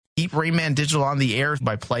Keep Rain Man Digital on the air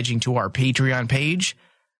by pledging to our Patreon page.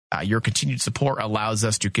 Your continued support allows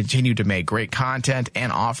us to continue to make great content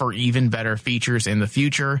and offer even better features in the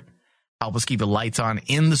future. Help us keep the lights on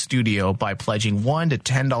in the studio by pledging $1 to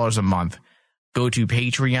 $10 a month. Go to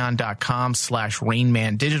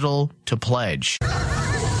patreon.com/RainManDigital to pledge.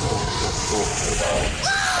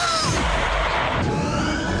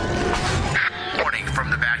 Warning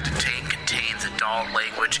from the Bacta tank contains adult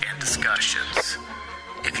language and discussions.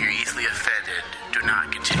 If you're easily offended, do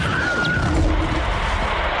not continue.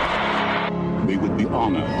 We would be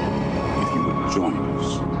honored if you would join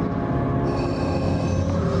us.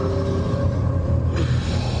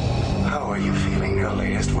 How are you feeling? Your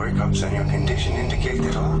latest workups on your condition indicate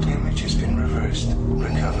that all damage has been reversed.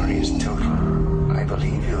 Recovery is total. I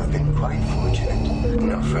believe you have been quite fortunate.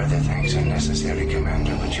 No further thanks are necessary,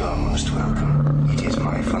 Commander, but you are most welcome. It is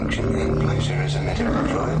my function and pleasure as a medical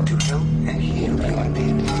droid to help and heal human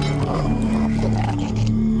beings.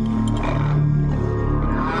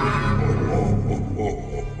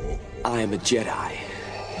 I am a Jedi,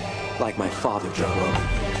 like my father, Jabba.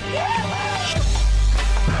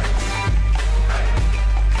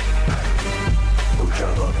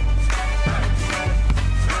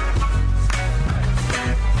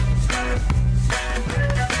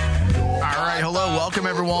 All right, hello, welcome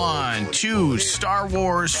everyone to Star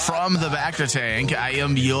Wars from the Bacta Tank. I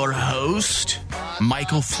am your host,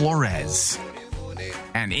 Michael Flores.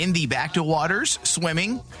 And in the Bacta waters,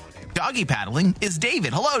 swimming, doggy paddling, is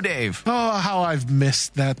David. Hello, Dave. Oh, how I've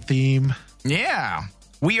missed that theme. Yeah,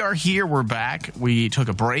 we are here. We're back. We took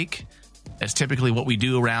a break. That's typically what we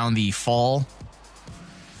do around the fall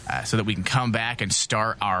so that we can come back and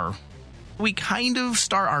start our new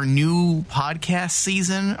podcast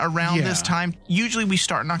season around this time. Usually we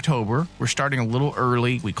start in October. We're starting a little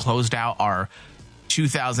early. We closed out our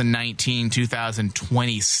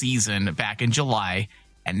 2019-2020 season back in July,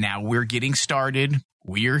 and now we're getting started.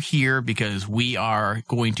 We're here because we are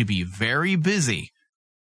going to be very busy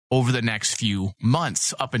over the next few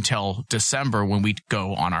months up until December when we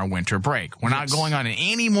go on our winter break. We're not going on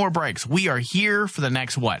any more breaks. We are here for the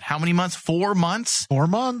next, what? How many months? 4 months? 4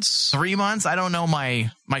 months? 3 months? I don't know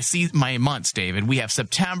my months, David. We have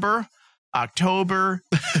September, October,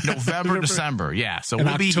 November, December. Yeah, so and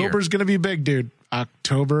we'll be here. October's going to be big, dude.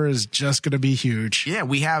 October is just going to be huge. Yeah,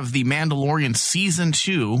 we have The Mandalorian Season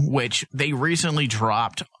 2, which they recently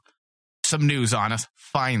dropped some news on us,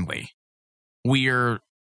 finally. We're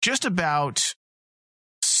just about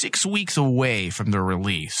 6 weeks away from the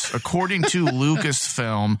release. According to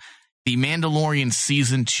Lucasfilm, The Mandalorian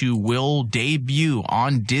Season 2 will debut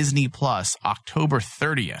on Disney Plus October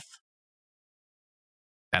 30th.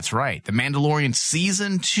 That's right. The Mandalorian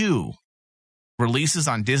Season 2 releases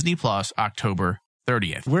on Disney Plus October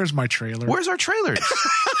 30th. Where's my trailer? Where's our trailers?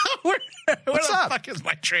 Where What's the up? fuck is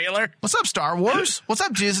my trailer? What's up, Star Wars? What's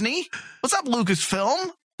up, Disney? What's up, Lucasfilm?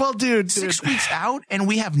 Well, dude. 6 weeks out and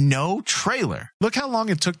we have no trailer. Look how long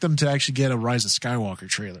it took them to actually get a Rise of Skywalker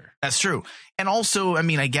trailer. That's true. And also, I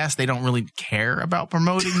mean, I guess they don't really care about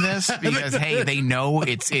promoting this because, hey, they know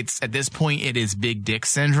it's at this point, it is big dick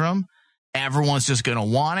syndrome. Everyone's just going to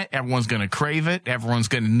want it. Everyone's going to crave it. Everyone's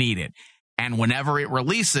going to need it. And whenever it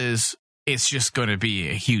releases, it's just going to be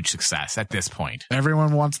a huge success at this point.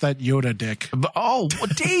 Everyone wants that Yoda dick. But,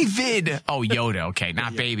 David. Oh, Yoda. Okay,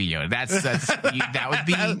 not Baby Yoda. That would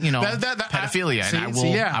be,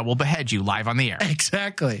 pedophilia. I will behead you live on the air.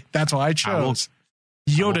 Exactly. That's why I chose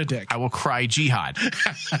Yoda dick. I will cry jihad.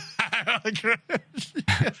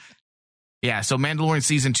 Yeah, so Mandalorian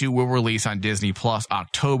Season 2 will release on Disney Plus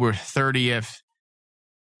October 30th.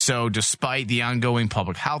 So despite the ongoing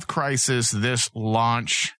public health crisis, this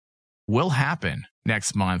launch will happen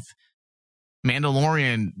next month.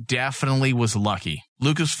 Mandalorian definitely was lucky.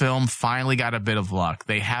 Lucasfilm finally got a bit of luck.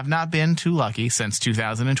 They have not been too lucky since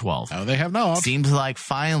 2012. No, they have not. Seems like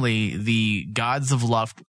finally the gods of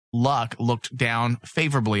luck looked down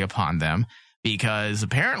favorably upon them because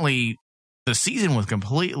apparently the season was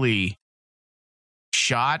completely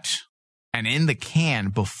shot and in the can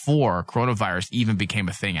before coronavirus even became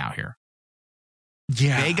a thing out here.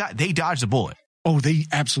 Yeah. They dodged a bullet. Oh, they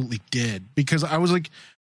absolutely did. Because I was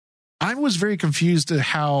very confused at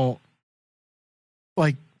how,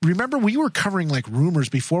 remember we were covering rumors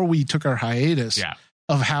before we took our hiatus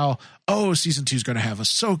of how, season 2 is going to have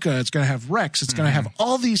Ahsoka, it's going to have Rex, it's going to have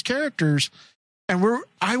all these characters. And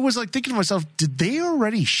I was thinking to myself, did they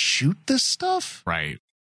already shoot this stuff? Right.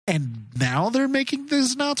 And now they're making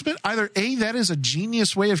this announcement. Either A, that is a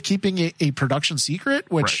genius way of keeping a production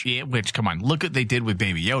secret, which come on, look what they did with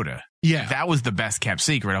Baby Yoda. Yeah, that was the best kept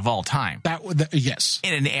secret of all time. Yes,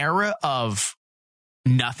 in an era of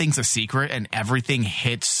nothing's a secret and everything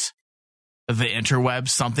hits the interwebs,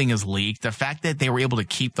 something is leaked. The fact that they were able to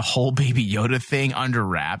keep the whole Baby Yoda thing under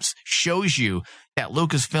wraps shows you that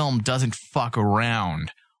Lucasfilm doesn't fuck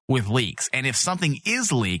around with leaks. And if something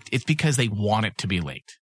is leaked, it's because they want it to be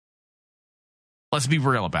leaked. Let's be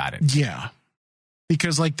real about it. Yeah.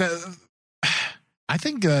 Because like I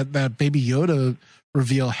think that Baby Yoda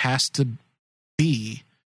reveal has to be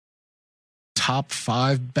top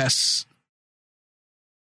 5 best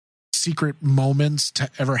secret moments to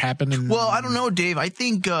ever happen. Well, I don't know, Dave. I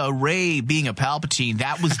think Rey being a Palpatine,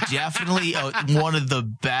 that was definitely one of the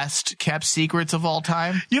best kept secrets of all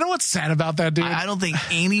time. You know what's sad about that, dude? I don't think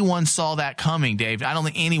anyone saw that coming, Dave. I don't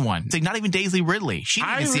think anyone. It's like not even Daisy Ridley. She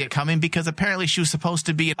didn't see it coming because apparently she was supposed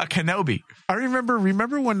to be a Kenobi. I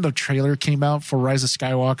remember when the trailer came out for Rise of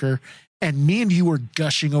Skywalker, and me and you were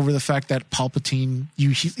gushing over the fact that Palpatine,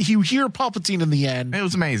 you hear Palpatine in the end. It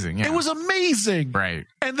was amazing. Yeah. It was amazing. Right.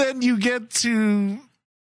 And then you get to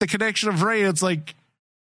the connection of Rey. It's like,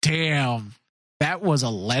 damn, that was a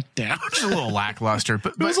letdown. It was a little lackluster.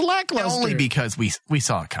 But it was lackluster. Only because we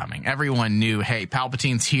saw it coming. Everyone knew, hey,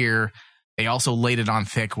 Palpatine's here. They also laid it on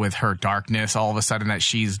thick with her darkness all of a sudden that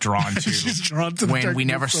she's drawn to. She's drawn to when we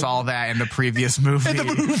never saw that in the previous movie. In the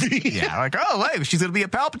movie. Yeah, like, oh, hey, she's going to be a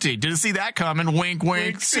Palpatine. Didn't see that coming. Wink,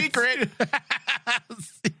 wink. Secret.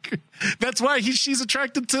 Secret. That's why she's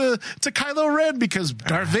attracted to Kylo Ren, because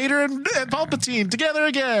Darth Vader and Palpatine together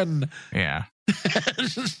again. Yeah.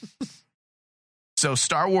 So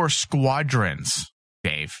Star Wars Squadrons,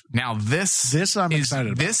 Dave. Now this I'm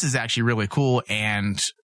excited about. This is actually really cool, and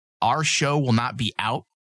our show will not be out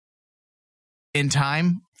in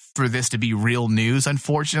time for this to be real news,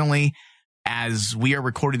 unfortunately, as we are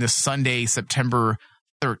recording this Sunday, September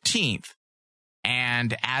 13th.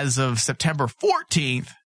 And as of September 14th,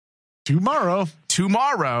 tomorrow,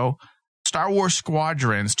 Star Wars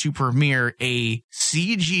Squadrons to premiere a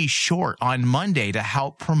CG short on Monday to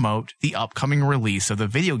help promote the upcoming release of the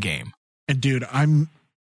video game. And dude,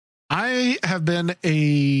 I have been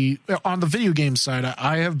on the video game side,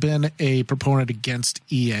 I have been a proponent against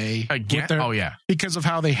EA. Oh, yeah. Because of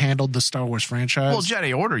how they handled the Star Wars franchise. Well,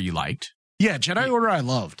 Jedi Order you liked. Yeah, Jedi Order I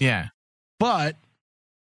loved. Yeah. But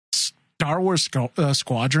Star Wars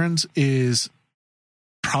Squadrons is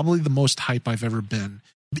probably the most hype I've ever been,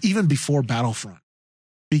 even before Battlefront.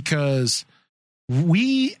 Because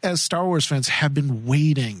we, as Star Wars fans, have been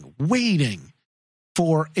waiting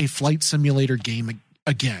for a flight simulator game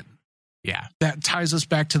again. Yeah. That ties us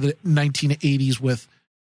back to the 1980s with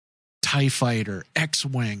TIE Fighter,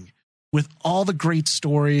 X-Wing, with all the great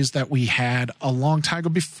stories that we had a long time ago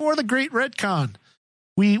before the Great Retcon.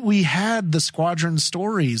 We had the Squadron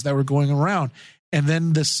stories that were going around, and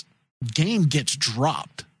then this game gets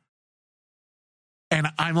dropped. And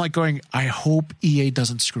I'm like going, I hope EA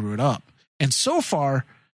doesn't screw it up. And so far,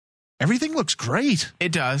 everything looks great.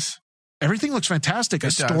 It does. Everything looks fantastic. A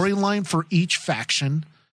storyline for each faction.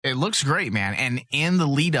 It looks great, man. And in the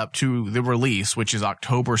lead up to the release, which is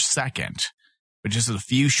October 2nd, which is a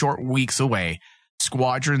few short weeks away,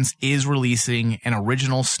 Squadrons is releasing an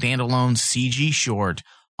original standalone CG short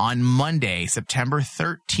on Monday, September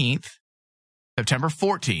 14th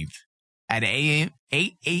at 8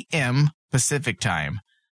 a.m. Pacific time.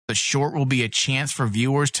 The short will be a chance for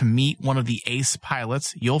viewers to meet one of the ace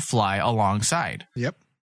pilots you'll fly alongside. Yep.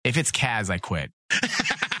 If it's Kaz, I quit.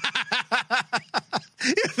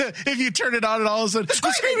 If you turn it on and all of a sudden,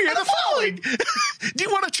 screaming and the falling. Do you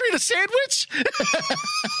want to trade a sandwich?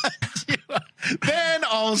 Then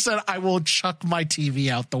all of a sudden, I will chuck my TV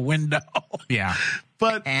out the window. Yeah.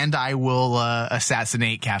 And I will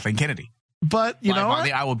assassinate Kathleen Kennedy. But you know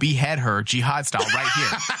what? I will behead her jihad style right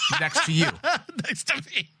here next to you. Next to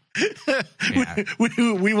me. Yeah.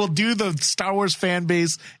 We will do the Star Wars fan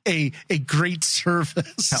base a great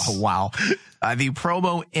service. Oh, wow. The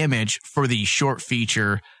promo image for the short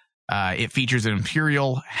feature, it features an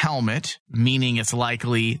Imperial helmet, meaning it's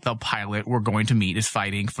likely the pilot we're going to meet is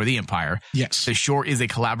fighting for the Empire. Yes. The short is a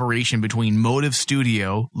collaboration between Motive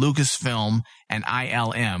Studio, Lucasfilm, and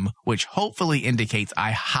ILM, which hopefully indicates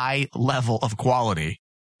a high level of quality.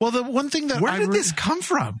 Well, the one thing that Where did this come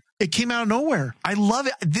from? It came out of nowhere. I love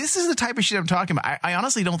it. This is the type of shit I'm talking about. I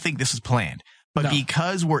honestly don't think this was planned, but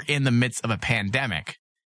because we're in the midst of a pandemic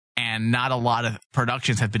and not a lot of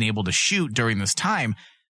productions have been able to shoot during this time,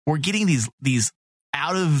 we're getting these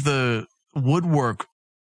out of the woodwork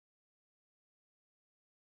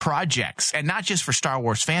projects, and not just for Star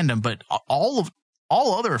Wars fandom, but all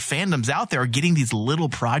other fandoms out there are getting these little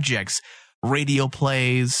projects, radio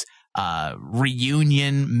plays,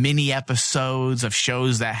 reunion mini episodes of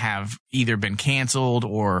shows that have either been canceled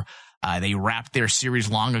or They wrapped their series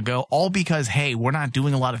long ago, all because, hey, we're not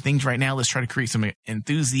doing a lot of things right now. Let's try to create some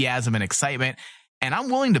enthusiasm and excitement. And I'm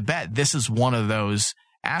willing to bet this is one of those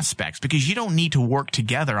aspects, because you don't need to work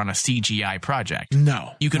together on a CGI project.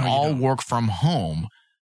 No. You can all work from home,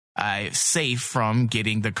 safe from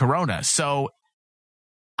getting the corona. So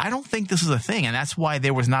I don't think this is a thing, and that's why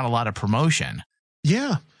there was not a lot of promotion.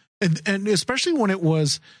 Yeah. And especially when it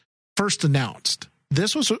was first announced.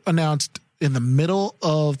 This was announced in the middle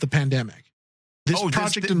of the pandemic. This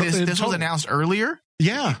project this was announced earlier?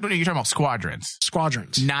 Yeah. No, you're talking about Squadrons.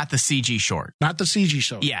 Squadrons. Not the CG short. Not the CG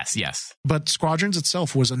show. Yes. But Squadrons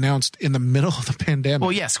itself was announced in the middle of the pandemic.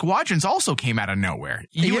 Well, yeah, Squadrons also came out of nowhere.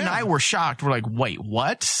 You and I were shocked. We're like, wait,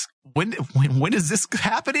 what? When is this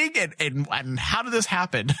happening? And how did this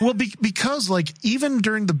happen? Well, because like even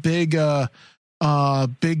during the big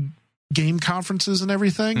game conferences and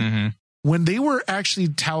everything, when they were actually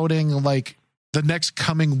touting like the next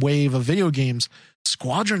coming wave of video games,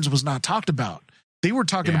 Squadrons was not talked about. They were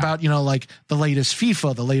talking about, like the latest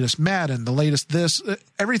FIFA, the latest Madden, the latest this,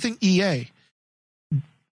 everything EA.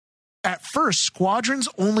 At first, Squadrons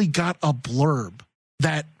only got a blurb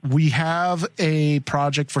that we have a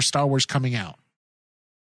project for Star Wars coming out.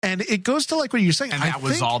 And it goes to like what you're saying. And that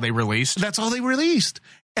was all they released? That's all they released.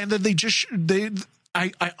 And then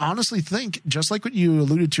I honestly think, just like what you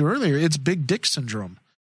alluded to earlier, it's big dick syndrome.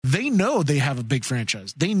 They know they have a big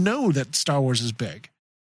franchise. They know that Star Wars is big.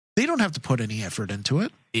 They don't have to put any effort into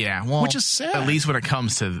it. Yeah, well, which is sad. At least when it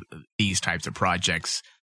comes to these types of projects,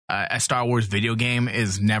 a Star Wars video game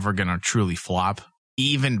is never going to truly flop.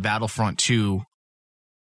 Even Battlefront 2,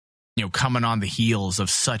 coming on the heels of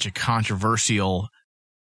such a controversial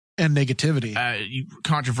and negativity,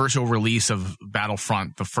 controversial release of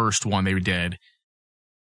Battlefront, the first one they did.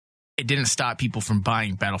 It didn't stop people from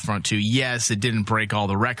buying Battlefront 2. Yes, it didn't break all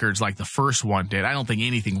the records like the first one did. I don't think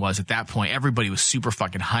anything was at that point. Everybody was super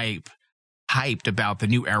fucking hyped about the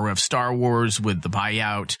new era of Star Wars with the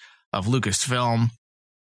buyout of Lucasfilm.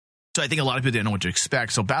 So I think a lot of people didn't know what to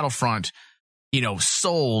expect. So Battlefront,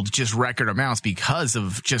 sold just record amounts because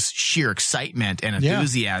of just sheer excitement and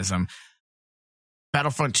enthusiasm. Yeah.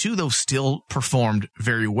 Battlefront 2, though, still performed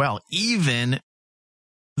very well, even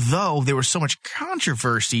though there was so much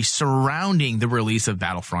controversy surrounding the release of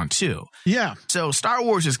Battlefront 2. Yeah. So Star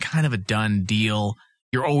Wars is kind of a done deal.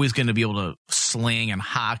 You're always going to be able to sling and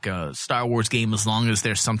hock a Star Wars game as long as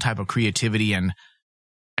there's some type of creativity and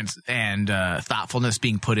thoughtfulness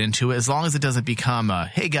being put into it. As long as it doesn't become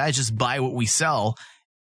hey guys, just buy what we sell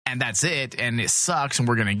and that's it, and it sucks and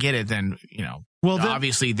we're going to get it, then,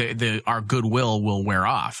 obviously our goodwill will wear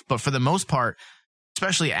off. But for the most part,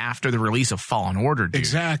 especially after the release of Fallen Order, dude.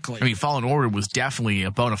 Exactly. I mean, Fallen Order was definitely a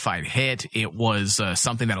bona fide hit. It was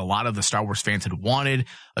something that a lot of the Star Wars fans had wanted,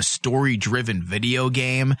 a story-driven video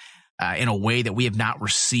game in a way that we have not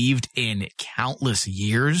received in countless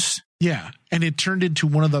years. Yeah, and it turned into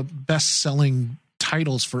one of the best-selling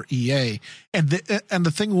titles for EA. And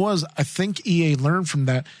the thing was, I think EA learned from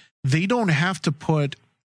that. They don't have to put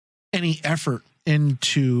any effort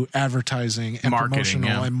into advertising and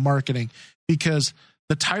promotional and marketing, because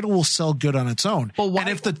the title will sell good on its own. Well, and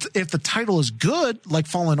if the title is good, like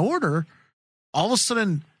Fallen Order, all of a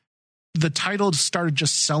sudden the title started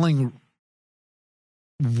just selling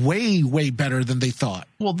way, way better than they thought.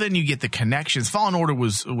 Well, then you get the connections. Fallen Order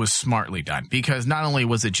was smartly done, because not only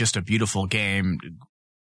was it just a beautiful game,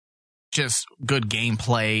 just good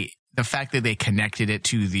gameplay, the fact that they connected it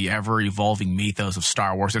to the ever-evolving mythos of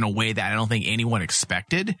Star Wars in a way that I don't think anyone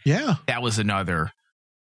expected. Yeah. That was another...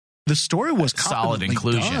 The story was solid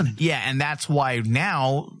inclusion. Done. Yeah, and that's why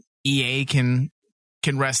now EA can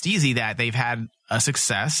rest easy that they've had a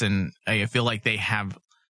success, and I feel like they have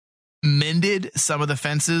mended some of the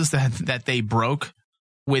fences that they broke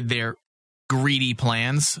with their greedy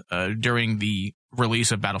plans during the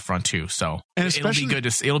release of Battlefront 2. So it'll be good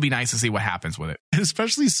it'll be nice to see what happens with it.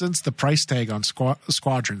 Especially since the price tag on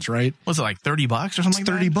Squadrons, right? Was it like $30 or something? It's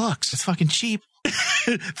 $30. It's fucking cheap.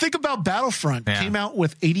 Think about Battlefront. Came out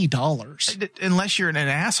with $80. Unless you're an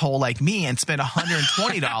asshole like me and spend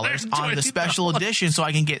 $120 on the special edition so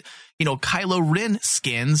I can get, Kylo Ren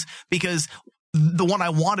skins, because the one I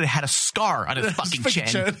wanted had a scar on his fucking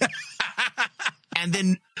chin. And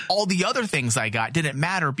then all the other things I got didn't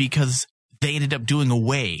matter because they ended up doing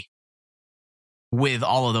away with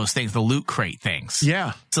all of those things, the loot crate things.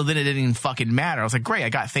 Yeah. So then it didn't even fucking matter. I was like, great, I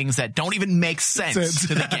got things that don't even make sense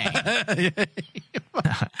to the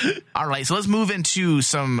game. All right, so let's move into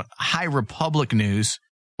some High Republic news.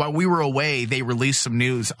 While we were away, they released some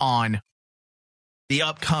news on the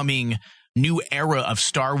upcoming new era of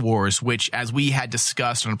Star Wars, which, as we had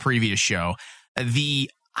discussed on a previous show,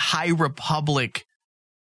 the High Republic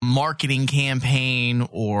marketing campaign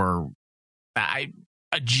or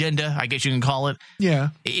agenda, I guess you can call it,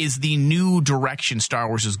 is the new direction Star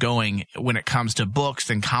Wars is going when it comes to books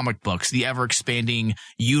and comic books. The ever-expanding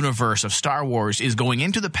universe of Star Wars is going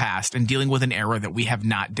into the past and dealing with an era that we have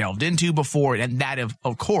not delved into before, and that,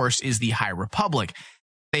 of course, is the High Republic.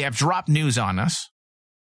 They have dropped news on us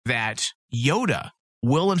that Yoda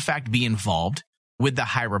will, in fact, be involved with the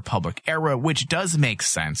High Republic era, which does make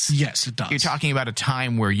sense. Yes, it does. You're talking about a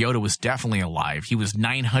time where Yoda was definitely alive. He was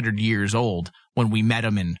 900 years old when we met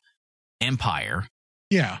him in Empire.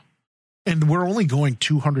 Yeah. And we're only going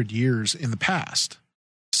 200 years in the past.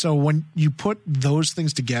 So when you put those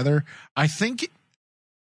things together, I think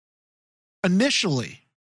initially,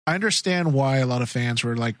 I understand why a lot of fans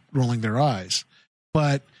were like rolling their eyes.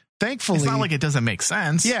 But thankfully, it's not like it doesn't make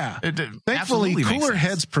sense. Yeah. Thankfully, cooler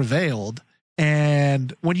heads prevailed.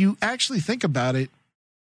 And when you actually think about it,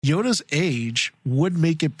 Yoda's age would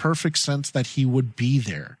make it perfect sense that he would be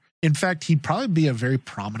there. In fact, he'd probably be a very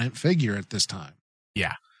prominent figure at this time.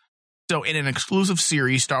 Yeah. So in an exclusive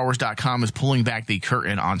series, StarWars.com is pulling back the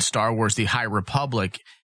curtain on Star Wars The High Republic,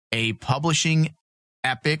 a publishing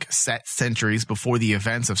epic set centuries before the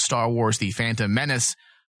events of Star Wars The Phantom Menace,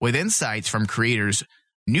 with insights from creators,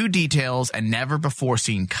 new details, and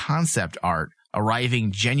never-before-seen concept art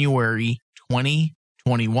arriving January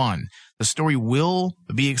 2021. The story will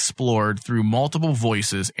be explored through multiple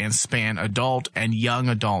voices and span adult and young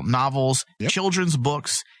adult novels, children's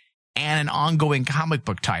books, and an ongoing comic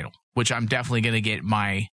book title, which I'm definitely going to get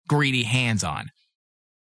my greedy hands on.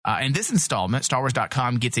 In this installment,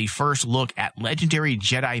 StarWars.com gets a first look at legendary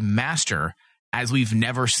Jedi Master as we've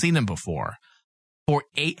never seen him before. For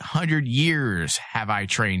 800 years have I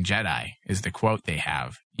trained Jedi, is the quote they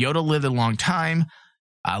have. Yoda lived a long time,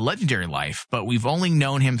 a legendary life, but we've only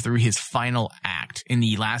known him through his final act in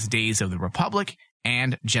the last days of the Republic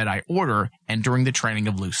and Jedi Order and during the training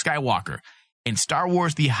of Luke Skywalker. In Star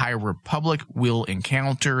Wars, the High Republic will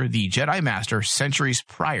encounter the Jedi Master centuries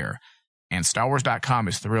prior, and StarWars.com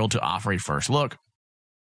is thrilled to offer a first look.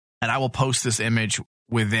 And I will post this image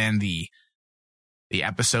within the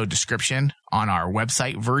episode description on our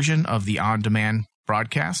website version of the on-demand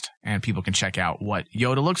broadcast, and people can check out what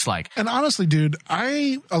Yoda looks like. And honestly, dude,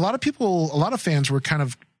 a lot of fans were kind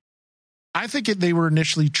of, I think they were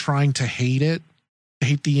initially trying to hate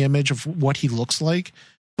the image of what he looks like.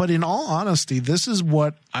 But in all honesty, this is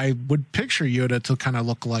what I would picture Yoda to kind of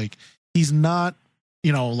look like. He's not,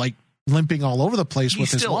 like limping all over the place with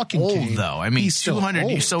his walking cane. He's still old, though. I mean, he's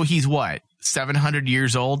 200. So he's what, 700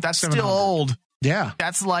 years old? That's still old. Yeah.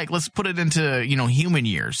 That's like, let's put it into, human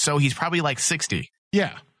years. So he's probably like 60.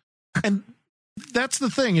 Yeah. And that's the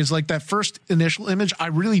thing is like that first initial image. I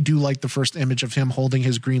really do like the first image of him holding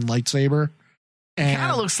his green lightsaber. And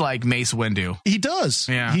kind of looks like Mace Windu. He does.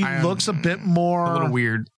 Yeah. He looks a bit more. A little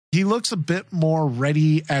weird. He looks a bit more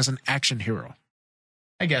ready as an action hero.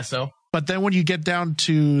 I guess so. But then when you get down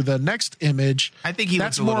to the next image, I think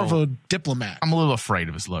that's more of a diplomat. I'm a little afraid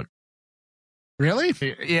of his look. Really?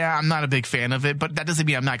 Yeah, I'm not a big fan of it, but that doesn't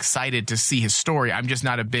mean I'm not excited to see his story. I'm just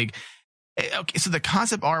not a big... Okay, so the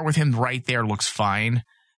concept art with him right there looks fine.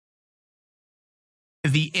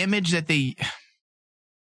 The image that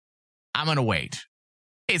I'm going to wait.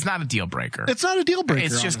 It's not a deal breaker. It's not a deal breaker.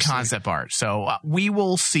 It's just honestly. Concept art. So we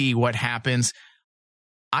will see what happens.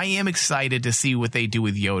 I am excited to see what they do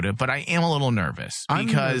with Yoda, but I am a little nervous. I'm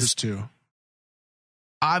because nervous too.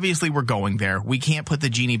 Obviously, we're going there. We can't put the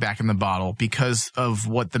genie back in the bottle because of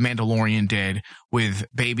what the Mandalorian did with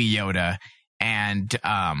Baby Yoda and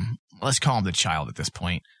let's call him the child at this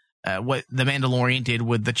point. What the Mandalorian did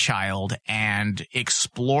with the child and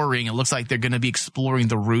exploring. It looks like they're going to be exploring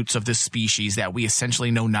the roots of this species that we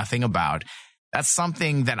essentially know nothing about. That's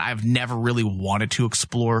something that I've never really wanted to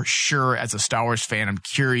explore. Sure, as a Star Wars fan, I'm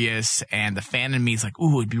curious, and the fan in me is like,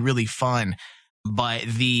 ooh, it'd be really fun. But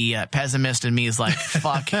the pessimist in me is like,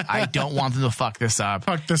 fuck, I don't want them to fuck this up.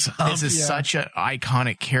 Fuck this up. This is such an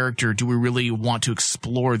iconic character. Do we really want to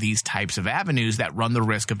explore these types of avenues that run the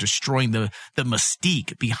risk of destroying the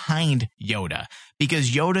mystique behind Yoda? Because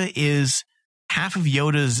Yoda is half of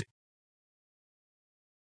Yoda's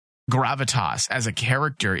gravitas as a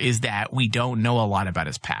character is that we don't know a lot about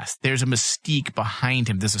his past. There's a mystique behind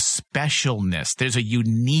him. There's a specialness. There's a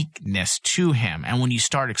uniqueness to him. And when you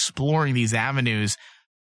start exploring these avenues,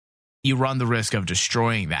 you run the risk of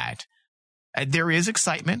destroying that. There is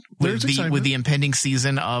excitement with the impending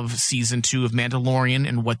season 2 of Mandalorian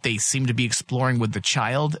and what they seem to be exploring with the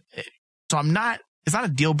child. So it's not a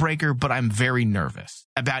deal breaker, but I'm very nervous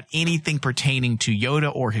about anything pertaining to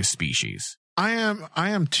Yoda or his species. I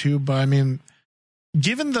am too, but I mean,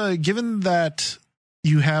 given that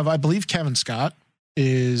you have, I believe Kevin Scott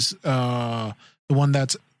is the one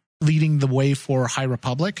that's leading the way for High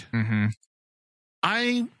Republic. Mm-hmm.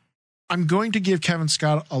 I'm going to give Kevin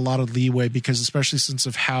Scott a lot of leeway because, especially since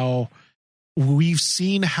of how we've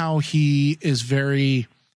seen how he is very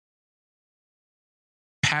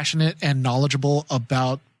passionate and knowledgeable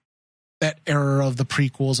about that era of the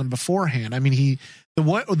prequels and beforehand. I mean, his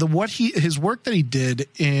work that he did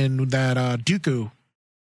in that Dooku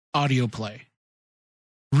audio play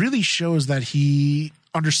really shows that he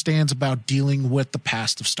understands about dealing with the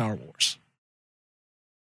past of Star Wars.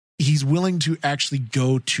 He's willing to actually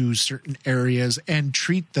go to certain areas and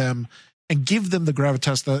treat them and give them the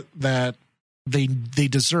gravitas that they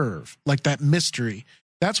deserve, like that mystery.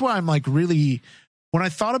 That's why I'm like really, when I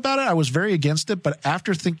thought about it, I was very against it. But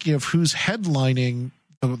after thinking of who's headlining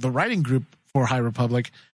the writing group for High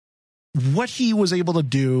Republic, what he was able to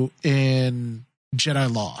do in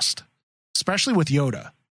Jedi Lost, especially with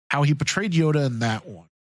Yoda, how he portrayed Yoda in that one,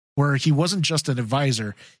 where he wasn't just an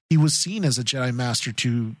advisor, he was seen as a Jedi Master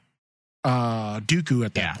to Dooku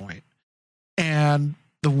at that point. And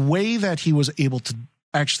the way that he was able to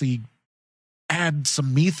actually add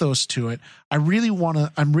some mythos to it, I'm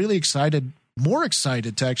really excited, more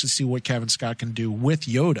excited to actually see what Kevin Scott can do with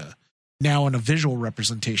Yoda now in a visual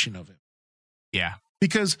representation of it. Yeah.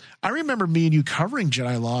 Because I remember me and you covering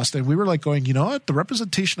Jedi Lost, and we were like going, you know what? The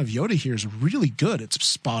representation of Yoda here is really good. It's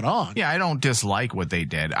spot on. Yeah, I don't dislike what they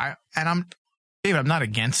did. David, I'm not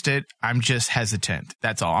against it. I'm just hesitant.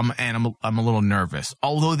 That's all. I'm a little nervous.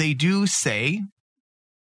 Although they do say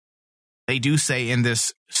in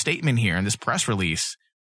this statement here, in this press release,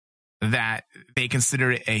 that they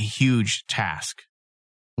consider it a huge task.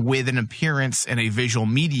 With an appearance in a visual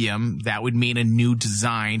medium, that would mean a new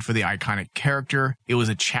design for the iconic character. It was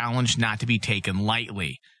a challenge not to be taken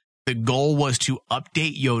lightly. The goal was to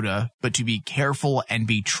update Yoda, but to be careful and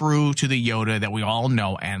be true to the Yoda that we all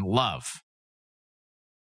know and love.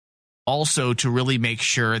 Also, to really make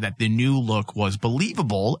sure that the new look was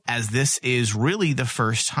believable, as this is really the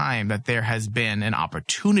first time that there has been an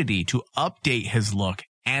opportunity to update his look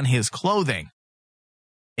and his clothing.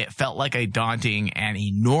 It felt like a daunting and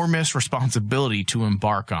enormous responsibility to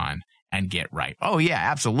embark on and get right. Oh, yeah,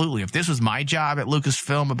 absolutely. If this was my job at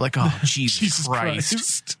Lucasfilm, I'd be like, oh, Jesus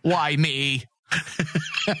Christ. Why me?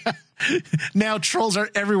 Now trolls are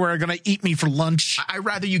everywhere, going to eat me for lunch. I'd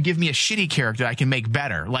rather you give me a shitty character I can make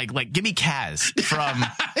better. Like give me Kaz from...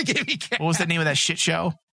 What was the name of that shit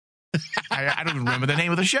show? I don't even remember the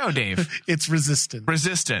name of the show, Dave. It's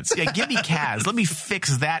Resistance. Yeah, give me Kaz. Let me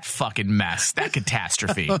fix that fucking mess. That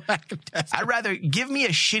catastrophe. I'd rather give me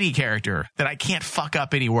a shitty character that I can't fuck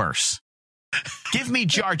up any worse. Give me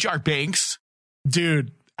Jar Jar Binks.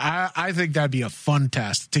 Dude, I think that'd be a fun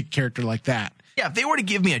task to take a character like that. Yeah, if they were to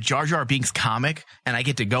give me a Jar Jar Binks comic and I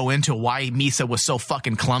get to go into why Misa was so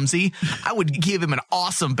fucking clumsy, I would give him an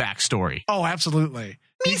awesome backstory. Oh, absolutely.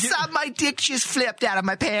 Misa, my dick just flipped out of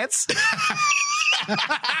my pants.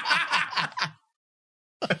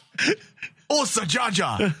 Oh, Sir Jar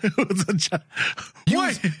Jar.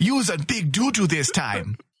 Use a big doo-doo this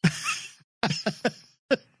time.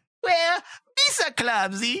 Well, Misa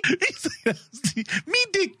clumsy. Me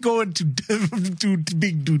dick going to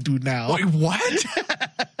big doo-doo now. Wait, what?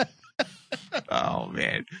 Oh,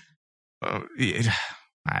 man. Oh, yeah.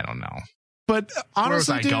 I don't know. But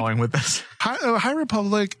honestly, where's I going with this? High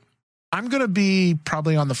Republic, I'm going to be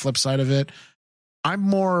probably on the flip side of it. I'm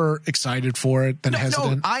more excited for it than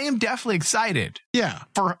hesitant. No, I am definitely excited. Yeah.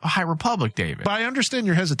 For High Republic, David. But I understand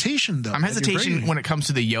your hesitation, though. I'm hesitation when it comes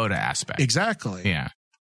to the Yoda aspect. Exactly. Yeah.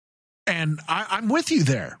 And I'm with you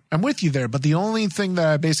there. But the only thing that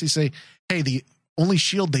I basically say, hey, the only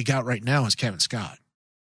shield they got right now is Kevin Scott.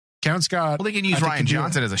 Kevin Scott. Well, they can use Ryan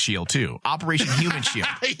Johnson as a shield, too. Operation Human Shield.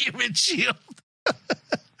 Human Shield.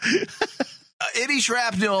 Any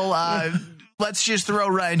shrapnel, let's just throw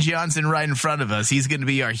Ryan Johnson right in front of us. He's going to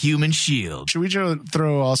be our human shield. Should we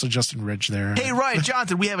throw also Justin Ridge there? Hey, Ryan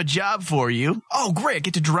Johnson, we have a job for you. Oh, great. I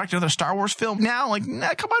get to direct another Star Wars film now? Like,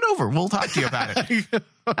 come on over. We'll talk to you about it.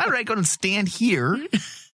 All right, go and stand here.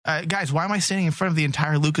 Guys, why am I standing in front of the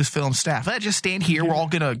entire Lucasfilm staff? Just stand here. We're all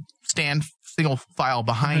going to stand single file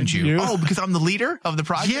behind you. Oh, because I'm the leader of the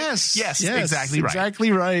project? Yes, exactly right.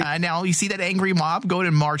 Exactly right. Now, you see that angry mob? Go ahead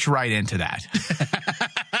and march right into that.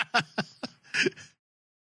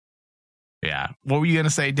 Yeah. What were you going to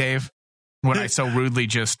say, Dave, when I so rudely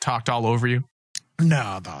just talked all over you?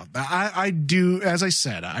 No. I do, as I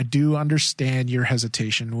said, I do understand your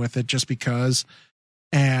hesitation with it just because,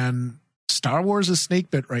 and Star Wars is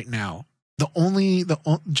snake bit right now.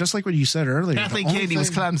 Just like what you said earlier. Kathleen Kennedy was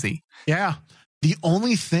clumsy. Yeah. The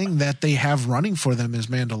only thing that they have running for them is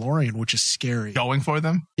Mandalorian, which is scary. Going for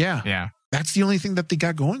them? Yeah. Yeah. That's the only thing that they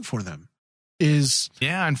got going for them is.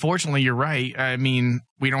 Yeah, unfortunately, you're right. I mean,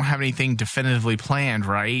 we don't have anything definitively planned,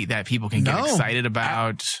 right? That people can get excited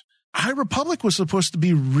about. High Republic was supposed to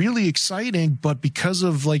be really exciting, but because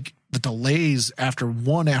of like the delays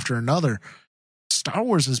one after another, Star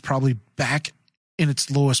Wars is probably back in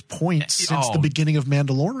its lowest point since the beginning of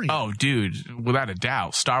Mandalorian. Oh, dude, without a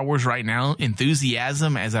doubt. Star Wars right now,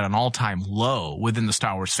 enthusiasm is at an all-time low within the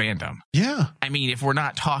Star Wars fandom. Yeah. I mean, if we're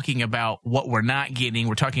not talking about what we're not getting,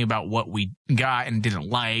 we're talking about what we got and didn't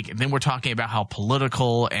like, and then we're talking about how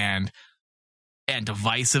political and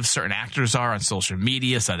divisive certain actors are on social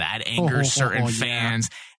media, so that angers certain fans.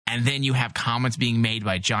 And then you have comments being made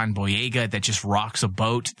by John Boyega that just rocks a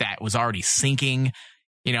boat that was already sinking.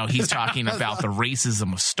 You know, he's talking about the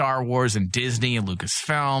racism of Star Wars and Disney and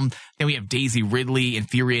Lucasfilm. Then we have Daisy Ridley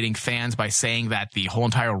infuriating fans by saying that the whole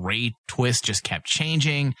entire Rey twist just kept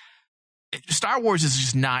changing. Star Wars is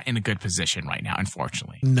just not in a good position right now,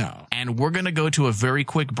 unfortunately. No. And we're going to go to a very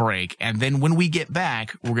quick break. And then when we get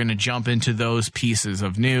back, we're going to jump into those pieces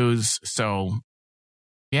of news. So,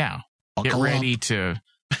 yeah, get ready to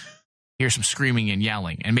hear some screaming and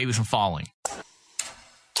yelling and maybe some falling.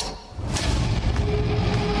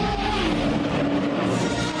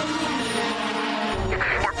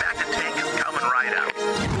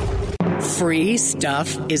 Free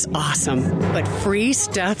stuff is awesome, but free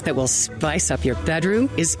stuff that will spice up your bedroom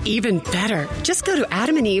is even better. Just go to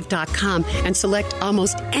adamandeve.com and select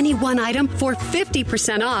almost any one item for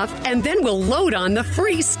 50% off, and then we'll load on the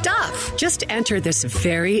free stuff. Just enter this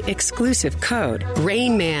very exclusive code,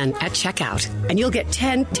 RAINMAN, at checkout, and you'll get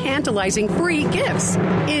 10 tantalizing free gifts,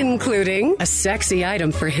 including a sexy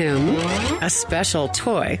item for him, a special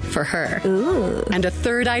toy for her, and a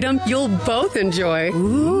third item you'll both enjoy.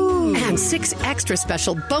 And 6 extra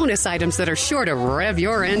special bonus items that are sure to rev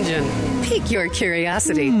your engine, pique your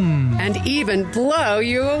curiosity, and even blow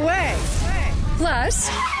you away. Plus,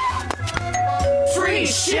 free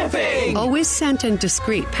shipping! Always sent in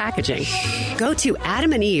discreet packaging. Go to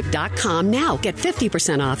adamandeve.com now. Get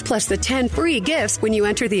 50% off plus the 10 free gifts when you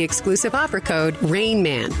enter the exclusive offer code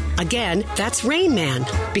RAINMAN. Again, that's RAINMAN.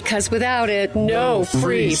 Because without it, no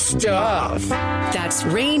free stuff. That's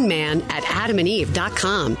RAINMAN at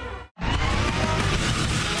adamandeve.com.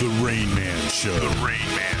 The Rain Man Show. The Rain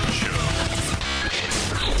Man Show.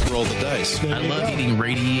 Roll the dice. I love eating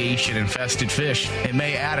radiation-infested fish. It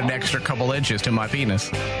may add an extra couple inches to my penis.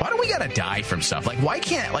 Why do we gotta die from stuff? Like, why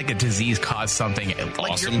can't like a disease cause something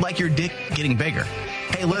like your dick getting bigger?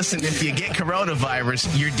 Hey, listen, if you get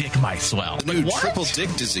coronavirus, your dick might swell. The new triple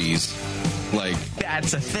dick disease. Like,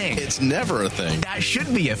 that's a thing. It's never a thing. That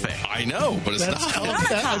should be a thing. I know, but it's not.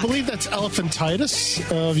 I believe that's elephantitis.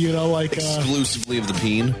 Exclusively of the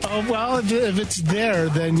peen. Well, if it's there,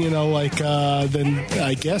 then then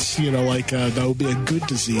I guess that would be a good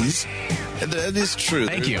disease. That is true.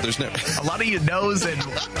 Thank you. There's a lot of you knows and to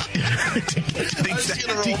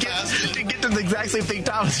get to the exact same thing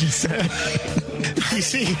Thomas just said. You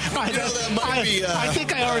see, I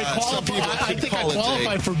think I already qualify. I think I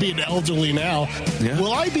qualify for being elderly now. Yeah.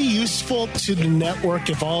 Will I be useful to the network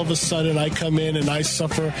if all of a sudden I come in and I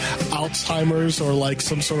suffer Alzheimer's or like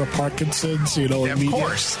some sort of Parkinson's? Of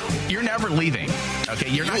course, you're never leaving. Okay,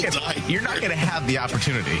 you're not going to have the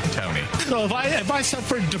opportunity, Tony. No, if I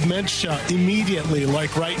suffer dementia immediatally,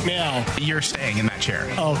 like right now, you're staying in that chair.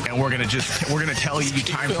 Oh, and we're gonna tell you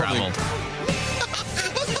time traveled.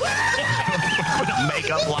 Make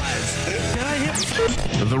up lies.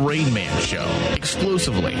 The Rain Man Show,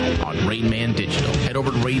 exclusively on Rain Man Digital. Head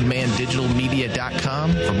over to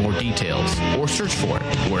RainManDigitalMedia.com for more details, or search for it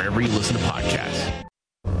wherever you listen to podcasts.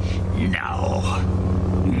 No,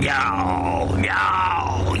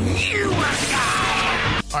 you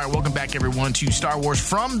All right, welcome back, everyone, to Star Wars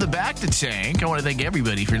from the Bacta Tank. I want to thank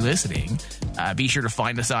everybody for listening. Be sure to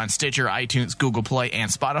find us on Stitcher, iTunes, Google Play, and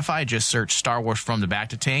Spotify. Just search Star Wars from the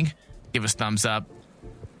Bacta Tank. Give us thumbs up.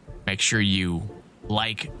 Make sure you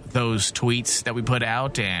like those tweets that we put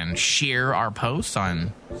out and share our posts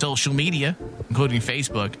on social media, including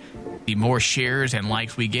Facebook. The more shares and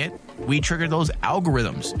likes we get, we trigger those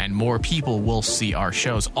algorithms and more people will see our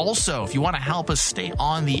shows. Also, if you want to help us stay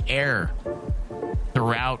on the air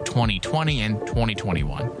throughout 2020 and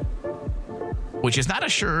 2021, which is not a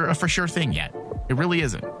for sure thing yet. It really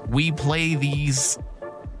isn't. We play these,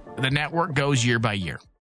 the network goes year by year.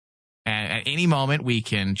 And at any moment, we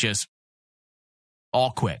can just all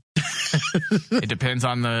quit. It depends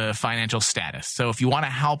on the financial status. So if you want to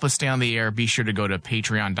help us stay on the air, be sure to go to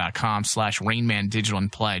patreon.com/RainManDigital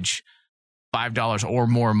and pledge $5 or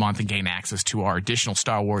more a month and gain access to our additional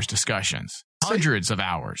Star Wars discussions. Hundreds of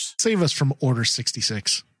hours. Save us from Order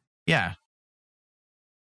 66. Yeah.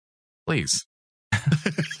 Please.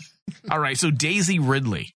 All right, so Daisy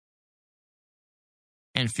Ridley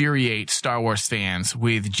infuriates Star Wars fans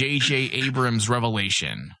with J.J. Abrams'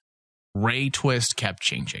 revelation. Rey twist kept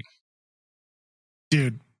changing.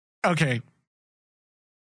 Dude, okay.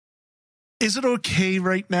 Is it okay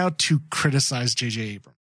right now to criticize J.J.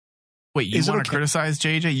 Abrams? Wait, you want to criticize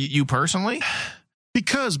J.J.? You personally?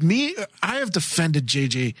 Because I have defended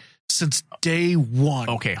J.J. since day one.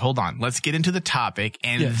 Okay, hold on. Let's get into the topic,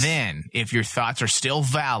 and then if your thoughts are still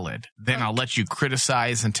valid, then I'll let you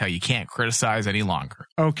criticize until you can't criticize any longer.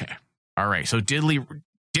 Okay. All right, so Diddly.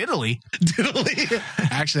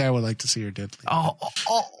 Actually, I would like to see her diddly.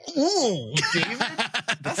 Oh, David?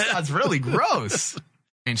 That sounds really gross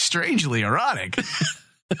and strangely erotic.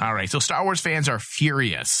 All right, so Star Wars fans are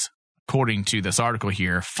furious, according to this article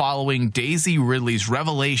here, following Daisy Ridley's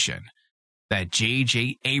revelation that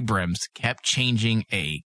J.J. Abrams kept changing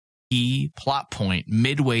a key plot point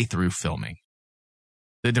midway through filming.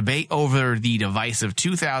 The debate over the divisive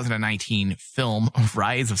 2019 film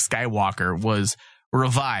Rise of Skywalker was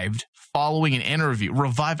revived following an interview.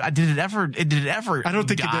 Revived? Did it ever I don't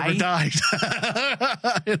think die? It ever died.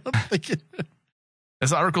 I don't think it...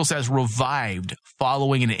 This article says revived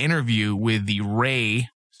following an interview with the Rey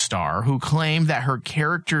star, who claimed that her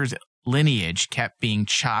character's lineage kept being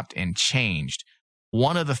chopped and changed.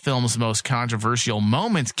 One of the film's most controversial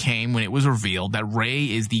moments came when it was revealed that Rey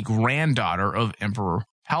is the granddaughter of Emperor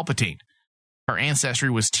Palpatine. Her ancestry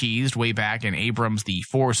was teased way back in Abrams' The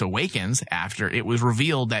Force Awakens after it was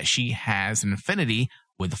revealed that she has an affinity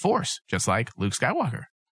with the Force, just like Luke Skywalker.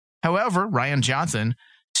 However, Rian Johnson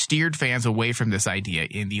steered fans away from this idea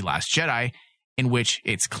in The Last Jedi, in which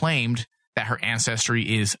it's claimed that her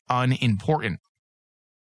ancestry is unimportant.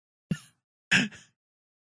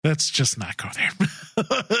 Let's just not go there.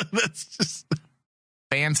 That's just...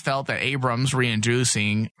 Fans felt that Abrams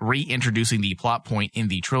reintroducing the plot point in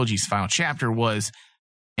the trilogy's final chapter was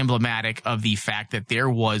emblematic of the fact that there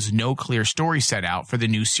was no clear story set out for the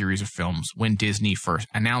new series of films when Disney first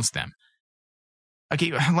announced them.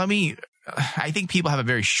 Okay, I think people have a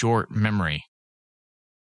very short memory.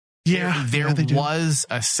 Yeah. There was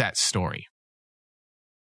a set story.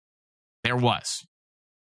 There was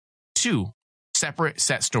 2 separate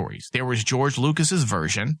set stories. There was George Lucas's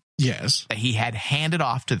version. Yes. That he had handed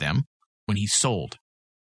off to them when he sold.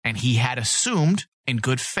 And he had assumed in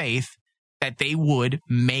good faith that they would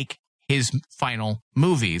make his final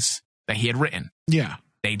movies that he had written. Yeah.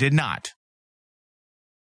 They did not.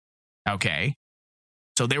 Okay.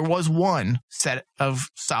 So there was one set of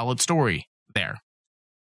solid story there.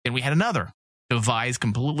 Then we had another devised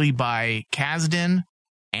completely by Kasdan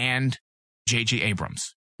and J.J.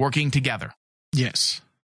 Abrams working together. Yes.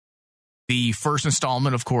 The first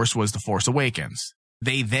installment, of course, was The Force Awakens.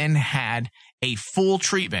 They then had a full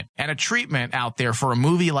treatment, and a treatment out there for a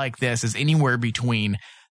movie like this is anywhere between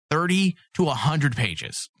 30 to 100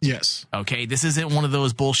 pages. Yes. Okay, this isn't one of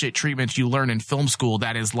those bullshit treatments you learn in film school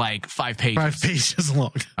that is like 5 pages. 5 pages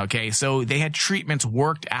long. Okay, so they had treatments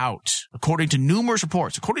worked out, according to numerous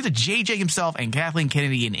reports, according to JJ himself and Kathleen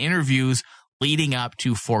Kennedy in interviews leading up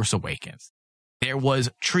to Force Awakens. There was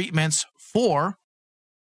treatments for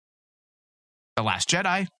The Last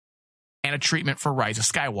Jedi and a treatment for Rise of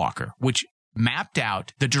Skywalker, which mapped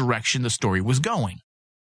out the direction the story was going.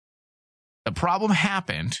 The problem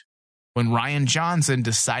happened when Rian Johnson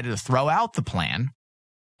decided to throw out the plan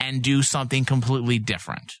and do something completely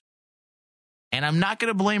different. And I'm not going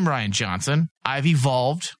to blame Rian Johnson. I've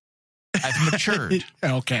evolved. I've matured.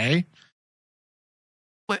 Okay.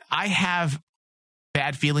 But I have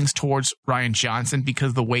bad feelings towards Rian Johnson because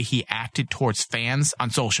of the way he acted towards fans on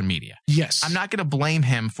social media. Yes. I'm not going to blame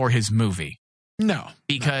him for his movie. No.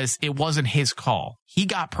 Because it wasn't his call. He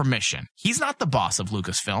got permission. He's not the boss of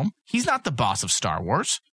Lucasfilm. He's not the boss of Star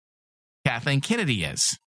Wars. Kathleen Kennedy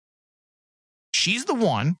is. She's the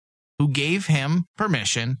one who gave him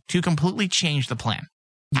permission to completely change the plan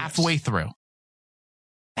halfway through.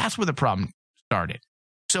 That's where the problem started.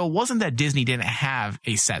 So it wasn't that Disney didn't have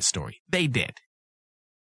a set story. They did.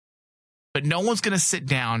 But no one's going to sit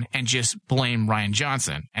down and just blame Rian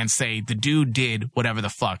Johnson and say the dude did whatever the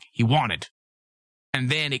fuck he wanted. And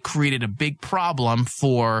then it created a big problem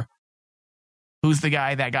for, who's the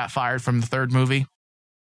guy that got fired from the third movie?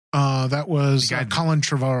 That was Colin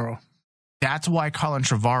Trevorrow. That's why Colin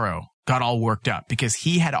Trevorrow got all worked up, because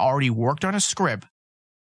he had already worked on a script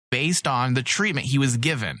based on the treatment he was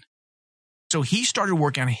given. So he started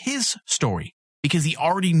working on his story because he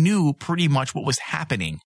already knew pretty much what was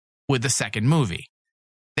happening with the second movie.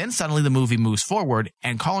 Then suddenly the movie moves forward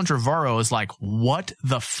and Colin Trevorrow is like, what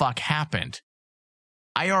the fuck happened?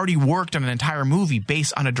 I already worked on an entire movie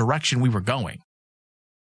based on a direction we were going.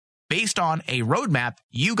 Based on a roadmap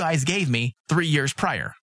you guys gave me 3 years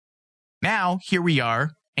prior. Now, here we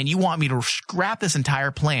are, and you want me to scrap this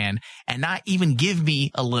entire plan and not even give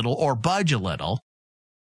me a little or budge a little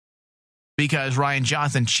because Rian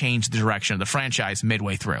Johnson changed the direction of the franchise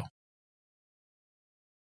midway through.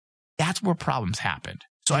 That's where problems happened.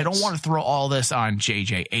 So I don't want to throw all this on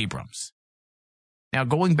J.J. Abrams. Now,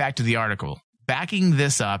 going back to the article, backing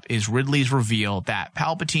this up is Ridley's reveal that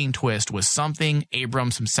Palpatine twist was something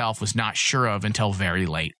Abrams himself was not sure of until very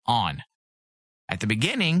late on. At the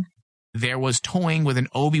beginning, there was toying with an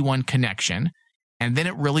Obi-Wan connection, and then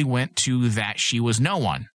it really went to that she was no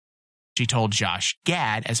one. She told Josh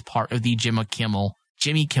Gad as part of the Jimmy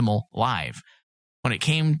Kimmel Live. When it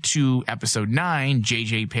came to episode 9,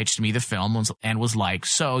 JJ pitched me the film and was like,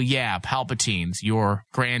 so yeah, Palpatine's your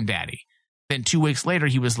granddaddy. Then 2 weeks later,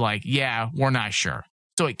 he was like, yeah, we're not sure.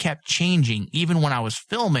 So it kept changing. Even when I was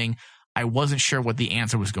filming, I wasn't sure what the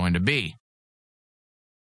answer was going to be.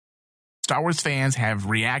 Star Wars fans have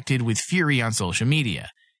reacted with fury on social media.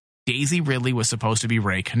 Daisy Ridley was supposed to be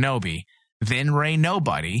Rey Kenobi, then Rey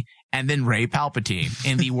Nobody, and then Rey Palpatine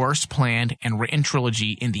in the worst planned and written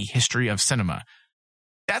trilogy in the history of cinema.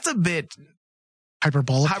 That's a bit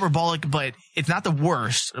hyperbolic, but it's not the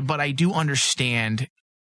worst. But I do understand.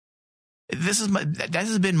 This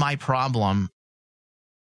has been my problem.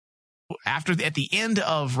 At the end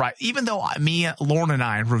of even though Lauren and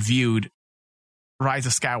I reviewed Rise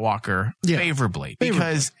of Skywalker favorably,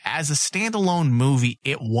 because as a standalone movie,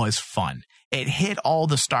 it was fun. It hit all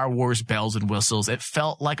the Star Wars bells and whistles. It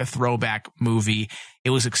felt like a throwback movie.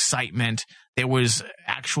 It was excitement. There was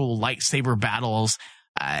actual lightsaber battles.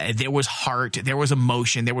 There was heart. There was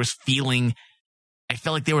emotion. There was feeling. I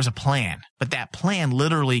felt like there was a plan, but that plan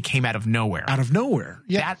literally came out of nowhere. Out of nowhere.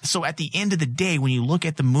 Yeah. So at the end of the day, when you look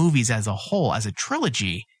at the movies as a whole, as a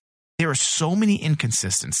trilogy, there are so many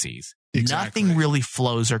inconsistencies. Exactly. Nothing really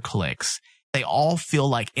flows or clicks. They all feel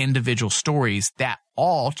like individual stories that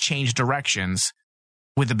all change directions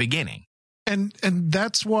with the beginning. And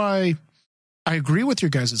that's why I agree with your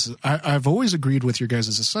guys'. I've always agreed with your guys'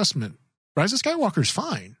 assessment. Rise of Skywalker is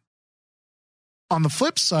fine. On the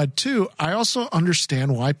flip side, too, I also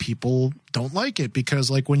understand why people don't like it,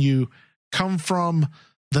 because like when you come from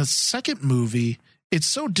the second movie, it's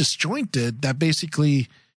so disjointed that basically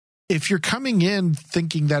if you're coming in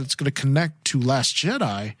thinking that it's going to connect to Last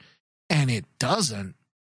Jedi and it doesn't,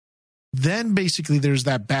 then basically there's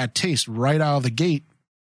that bad taste right out of the gate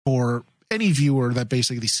for any viewer that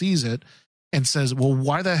basically sees it and says, well,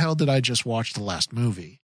 why the hell did I just watch the last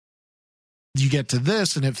movie? You get to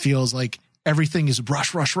this and it feels like everything is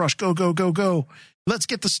rush, rush, rush, go, go, go, go. Let's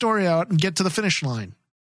get the story out and get to the finish line.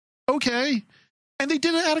 Okay. And they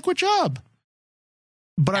did an adequate job.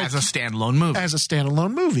 But as a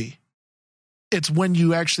standalone movie. It's when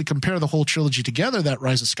you actually compare the whole trilogy together that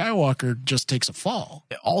Rise of Skywalker just takes a fall.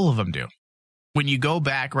 All of them do. When you go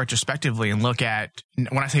back retrospectively and look at,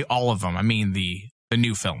 when I say all of them, I mean the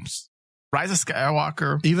new films. Rise of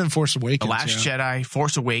Skywalker, even Force Awakens, The Last Jedi,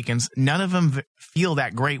 Force Awakens, none of them feel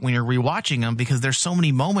that great when you're rewatching them because there's so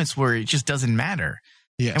many moments where it just doesn't matter.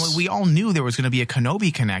 Yes. And we all knew there was going to be a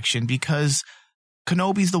Kenobi connection because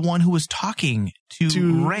Kenobi's the one who was talking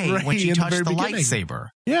to Rey when she touched the lightsaber.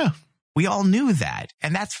 Yeah. We all knew that,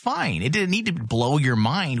 and that's fine. It didn't need to blow your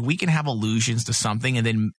mind. We can have allusions to something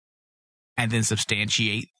and then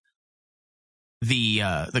substantiate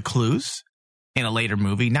the clues in a later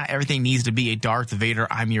movie. Not everything needs to be a Darth Vader,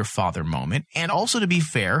 I'm your father moment. And also, to be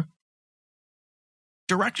fair,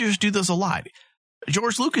 directors do this a lot.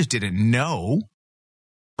 George Lucas didn't know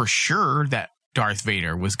for sure that Darth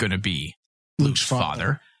Vader was going to be Luke's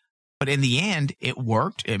father. But in the end, it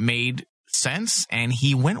worked. It made sense, and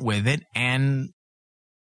he went with it, and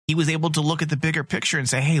he was able to look at the bigger picture and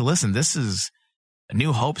say, hey, listen, this is A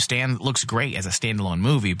New Hope looks great as a standalone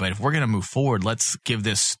movie, but if we're going to move forward, let's give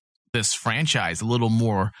this franchise a little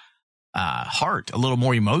more heart, a little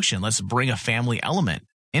more emotion. Let's bring a family element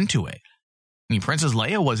into it. I mean, Princess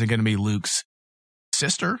Leia wasn't going to be Luke's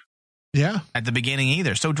sister at the beginning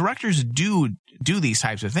either. So directors do these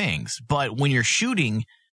types of things, but when you're shooting,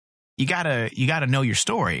 you gotta know your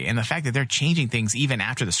story. And the fact that they're changing things even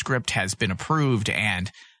after the script has been approved and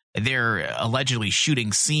they're allegedly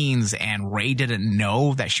shooting scenes and Rey didn't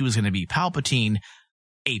know that she was going to be Palpatine,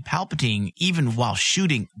 even while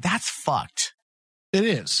shooting, that's fucked. It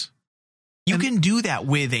is. You can do that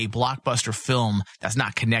with a blockbuster film that's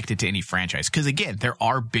not connected to any franchise. Because, again, there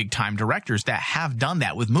are big-time directors that have done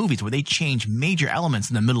that with movies where they change major elements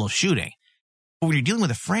in the middle of shooting. But when you're dealing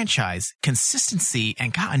with a franchise, consistency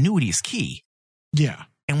and continuity is key. Yeah.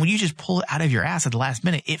 And when you just pull it out of your ass at the last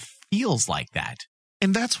minute, it feels like that.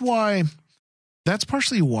 And that's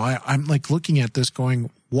partially why I'm like looking at this going,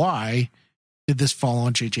 why did this fall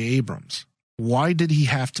on J.J. Abrams? Why did he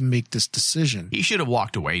have to make this decision? He should have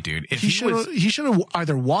walked away, dude. If he should have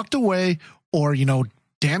either walked away or,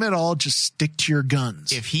 damn it all, just stick to your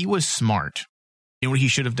guns. If he was smart, you know what he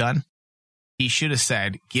should have done? He should have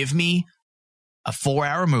said, give me a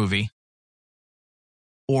 4-hour movie,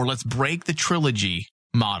 or let's break the trilogy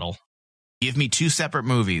model. Give me 2 separate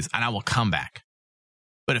movies and I will come back.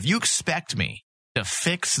 But if you expect me to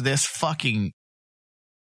fix this fucking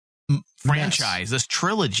franchise, this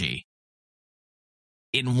trilogy,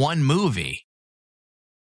 in one movie,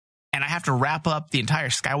 and I have to wrap up the entire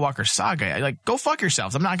Skywalker saga, like, go fuck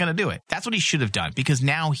yourselves. I'm not going to do it. That's what he should have done, because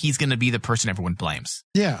now he's going to be the person everyone blames.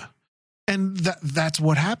 Yeah. And that's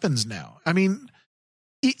what happens now. I mean,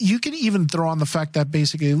 you can even throw on the fact that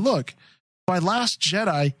basically, look, by Last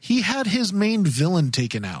Jedi, he had his main villain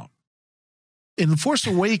taken out. In Force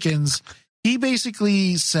Awakens, he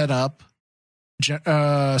basically set up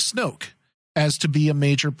Snoke as to be a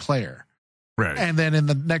major player. Right. And then in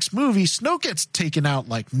the next movie, Snoke gets taken out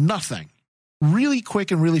like nothing, really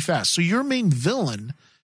quick and really fast. So your main villain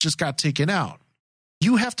just got taken out.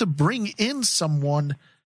 You have to bring in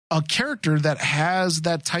a character that has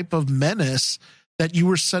that type of menace that you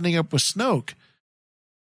were setting up with Snoke.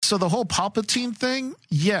 So the whole Palpatine thing,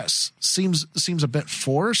 yes, seems a bit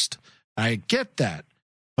forced. I get that.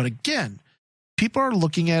 But again, people are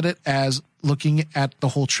looking at it as looking at the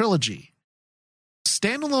whole trilogy.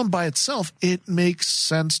 Standalone by itself, it makes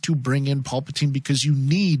sense to bring in Palpatine because you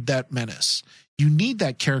need that menace. You need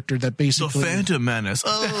that character that basically... The Phantom Menace.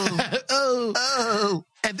 Oh.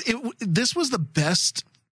 And this was the best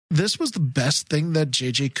thing that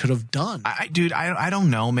JJ could have done. I don't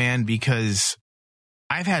know, man, because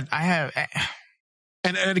I have...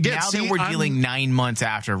 And again, now that we're dealing 9 months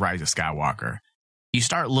after Rise of Skywalker, you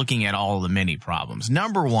start looking at all the many problems.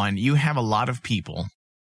 Number one, you have a lot of people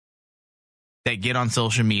that get on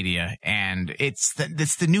social media, and it's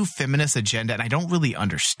the new feminist agenda, and I don't really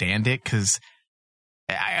understand it, because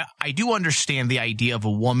I do understand the idea of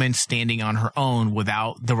a woman standing on her own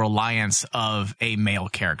without the reliance of a male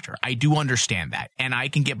character. I do understand that, and I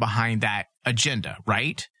can get behind that agenda,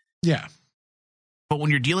 right? Yeah. But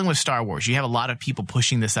when you're dealing with Star Wars, you have a lot of people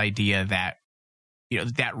pushing this idea that,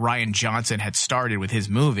 that Rian Johnson had started with his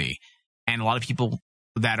movie, and a lot of people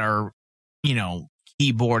that are,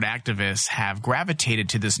 keyboard activists have gravitated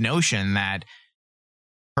to this notion that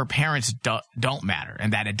her parents don't matter,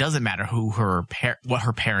 and that it doesn't matter what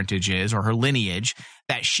her parentage is or her lineage,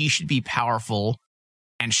 that she should be powerful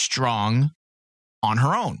and strong on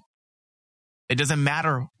her own. It doesn't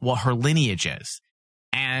matter what her lineage is.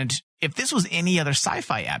 And if this was any other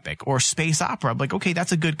sci-fi epic or space opera, I'm like, okay,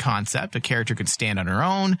 that's a good concept. A character could stand on her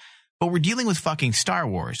own. But we're dealing with fucking Star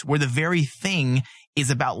Wars, where the very thing is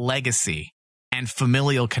about legacy and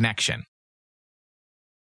familial connection.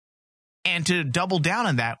 And to double down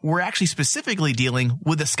on that, we're actually specifically dealing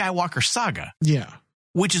with the Skywalker saga. Yeah.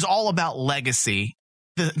 Which is all about legacy.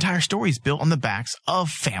 The entire story is built on the backs of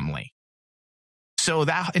family. So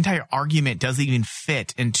that entire argument doesn't even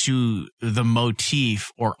fit into the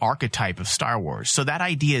motif or archetype of Star Wars. So that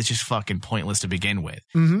idea is just fucking pointless to begin with.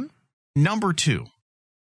 Mm-hmm. Number two,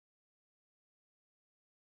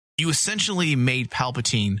 you essentially made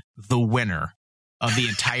Palpatine the winner of the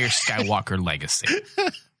entire Skywalker legacy.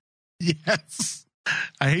 Yes.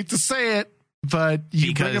 I hate to say it, but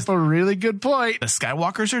you bring up a really good point. The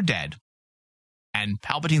Skywalkers are dead, and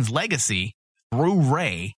Palpatine's legacy through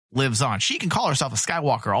Rey lives on. She can call herself a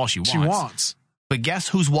Skywalker all she wants. But guess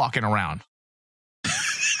who's walking around?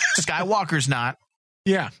 Skywalker's not.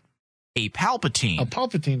 Yeah. A Palpatine. A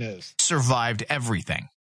Palpatine is. Survived everything.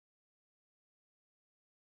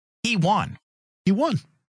 He won. He won.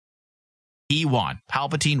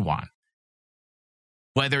 Palpatine won.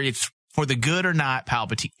 Whether it's for the good or not,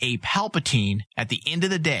 a Palpatine at the end of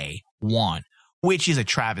the day won, which is a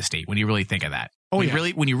travesty when you really think of that.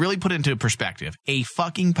 When you really put it into perspective, a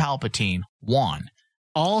fucking Palpatine won.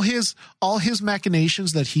 All his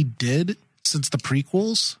machinations that he did since the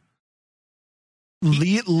prequels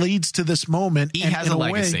leads to this moment. He has a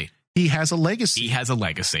legacy. He has a legacy. He has a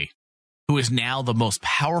legacy. Who is now the most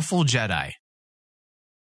powerful Jedi.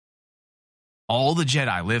 All the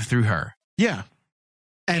Jedi live through her. Yeah.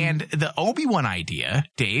 And the Obi-Wan idea,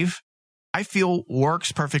 Dave, I feel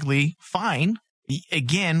works perfectly fine.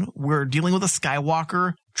 Again, we're dealing with a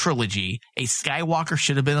Skywalker trilogy. A Skywalker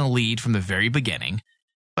should have been a lead from the very beginning.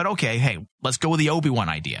 But okay, hey, let's go with the Obi-Wan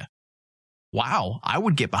idea. Wow, I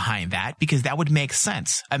would get behind that because that would make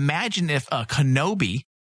sense. Imagine if a Kenobi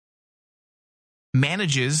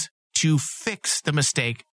manages to fix the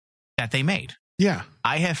mistake that they made. Yeah.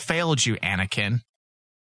 I have failed you, Anakin,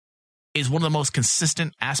 is one of the most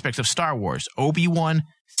consistent aspects of Star Wars. Obi-Wan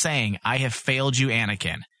saying, I have failed you,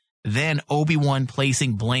 Anakin. Then Obi-Wan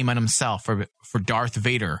placing blame on himself for Darth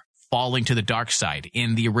Vader falling to the dark side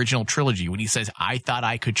in the original trilogy when he says, I thought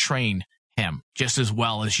I could train him just as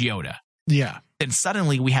well as Yoda. Yeah. Then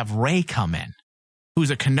suddenly we have Rey come in,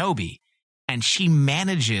 who's a Kenobi, and she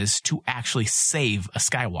manages to actually save a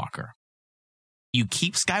Skywalker. You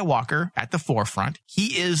keep Skywalker at the forefront.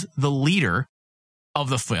 He is the leader of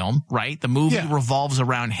the film, right? The movie revolves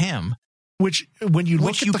around him. Which, when you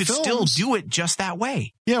look at you the could films, still do it just that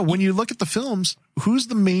way. Yeah, when you look at the films, who's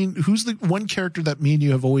the one character that me and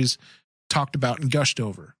you have always talked about and gushed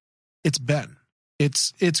over? It's Ben.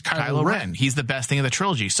 It's Kylo Ren. He's the best thing of the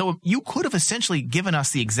trilogy. So you could have essentially given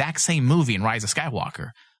us the exact same movie in Rise of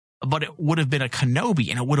Skywalker, but it would have been a Kenobi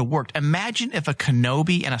and it would have worked. Imagine if a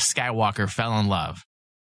Kenobi and a Skywalker fell in love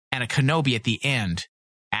and a Kenobi at the end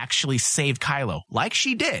actually saved Kylo like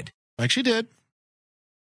she did.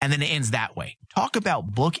 And then it ends that way. Talk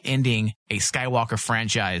about bookending a Skywalker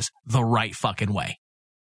franchise the right fucking way.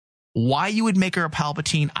 Why you would make her a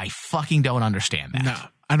Palpatine, I fucking don't understand that. No,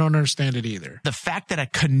 I don't understand it either. The fact that a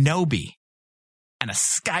Kenobi and a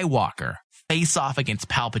Skywalker face off against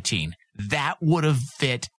Palpatine, that would have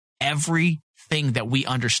fit everything that we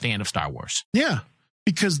understand of Star Wars. Yeah,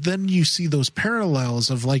 because then you see those parallels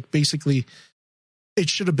of like basically it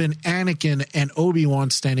should have been Anakin and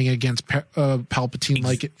Obi-Wan standing against Palpatine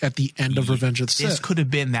like at the end of Revenge of the Sith. This could have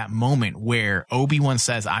been that moment where Obi-Wan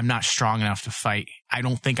says, I'm not strong enough to fight. I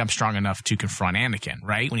don't think I'm strong enough to confront Anakin,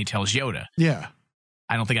 right? When he tells Yoda. Yeah.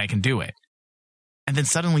 I don't think I can do it. And then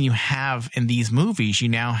suddenly you have, in these movies, you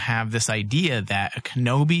now have this idea that a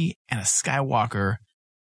Kenobi and a Skywalker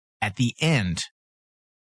at the end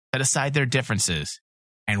set aside their differences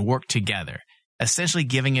and work together, essentially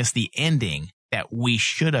giving us the ending that we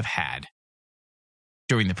should have had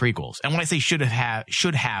during the prequels. And when I say should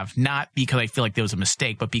have, not because I feel like there was a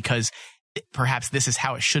mistake, but because perhaps this is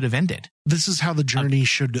how it should have ended. This is how the journey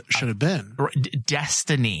should have been.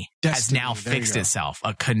 Destiny has now fixed itself.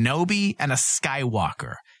 A Kenobi and a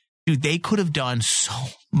Skywalker. Dude, they could have done so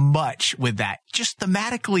much with that. Just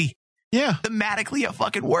thematically. Yeah. Thematically, it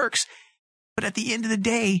fucking works. But at the end of the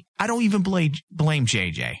day, I don't even blame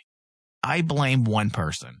JJ. I blame one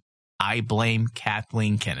person. I blame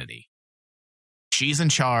Kathleen Kennedy. She's in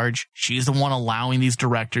charge. She's the one allowing these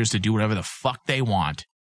directors to do whatever the fuck they want.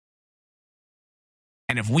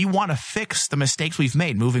 And if we want to fix the mistakes we've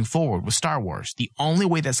made moving forward with Star Wars, the only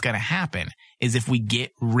way that's going to happen is if we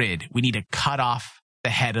need to cut off the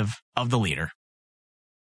head of the leader.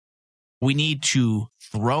 We need to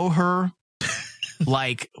throw her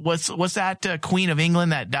like, what's that Queen of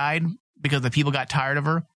England that died because the people got tired of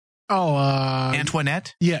her? Oh,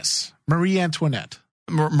 Antoinette? Yes. Marie Antoinette.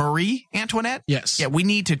 Marie Antoinette? Yes. Yeah, we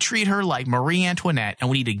need to treat her like Marie Antoinette and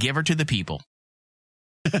we need to give her to the people.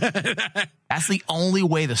 That's the only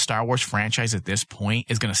way the Star Wars franchise at this point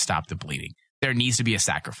is going to stop the bleeding. There needs to be a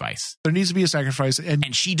sacrifice.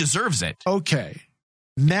 And she deserves it. Okay.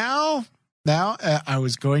 Now I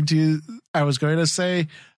was going to say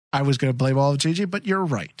I was going to blame all of JJ, but you're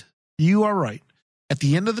right. You are right. At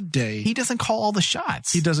the end of the day, he doesn't call all the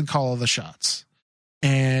shots.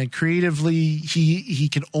 And creatively, he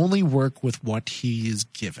can only work with what he is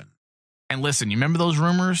given. And listen, you remember those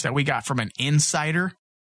rumors that we got from an insider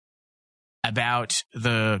about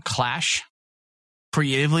the clash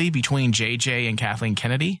creatively between JJ and Kathleen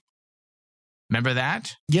Kennedy? Remember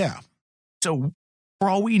that? Yeah. So for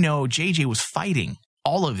all we know, JJ was fighting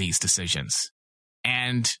all of these decisions.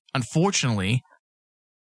 And unfortunately,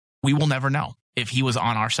 we will never know if he was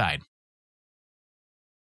on our side.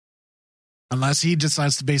 Unless he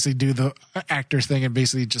decides to basically do the actor thing and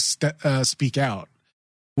basically just speak out,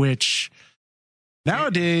 which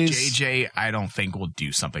nowadays JJ, I don't think will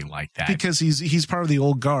do something like that because he's part of the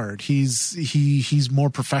old guard. He's more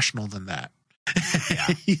professional than that.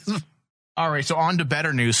 Yeah. All right, so on to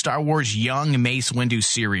better news. Star Wars Young Mace Windu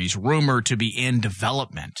series rumored to be in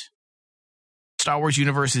development. Star Wars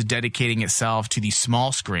Universe is dedicating itself to the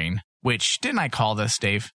small screen, which, didn't I call this,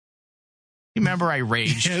 Dave? Remember I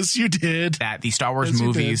raged. Yes, you did. That the Star Wars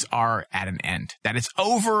movies are at an end. That it's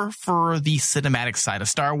over for the cinematic side of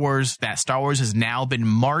Star Wars. That Star Wars has now been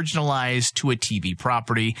marginalized to a TV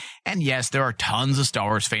property. And yes, there are tons of Star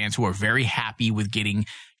Wars fans who are very happy with getting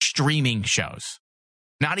streaming shows.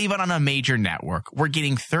 Not even on a major network. We're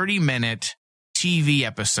getting 30-minute TV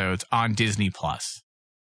episodes on Disney+.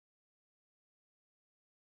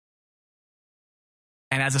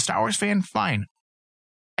 And as a Star Wars fan, fine.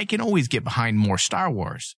 I can always get behind more Star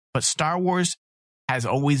Wars, but Star Wars has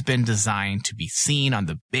always been designed to be seen on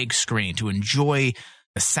the big screen, to enjoy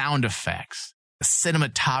the sound effects, the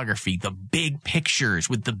cinematography, the big pictures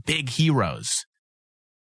with the big heroes.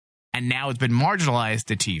 And now it's been marginalized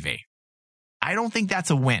to TV. I don't think that's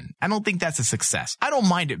a win. I don't think that's a success. I don't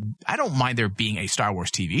mind it. I don't mind there being a Star Wars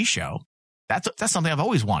TV show. That's something I've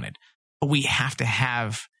always wanted. But we have to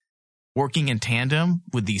have, working in tandem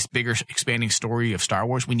with these bigger expanding story of Star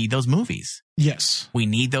Wars, we need those movies. Yes. We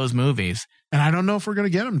need those movies. And I don't know if we're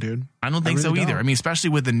going to get them, dude. I don't think so either. I mean, especially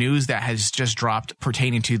with the news that has just dropped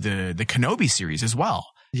pertaining to the Kenobi series as well.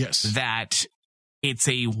 Yes. That it's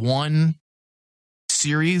a one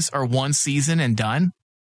series or one season and done,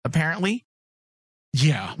 apparently.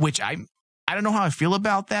 Yeah. Which I don't know how I feel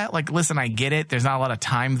about that. Like, listen, I get it. There's not a lot of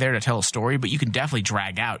time there to tell a story, but you can definitely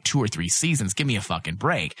drag out 2 or 3 seasons. Give me a fucking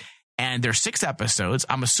break. And there's 6 episodes.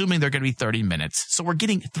 I'm assuming they're going to be 30 minutes. So we're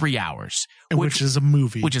getting 3 hours. Which is a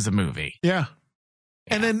movie. Which is a movie. Yeah.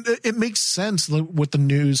 And then it makes sense with the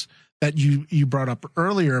news that you brought up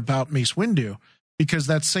earlier about Mace Windu, because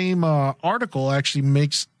that same article actually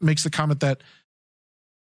makes the comment that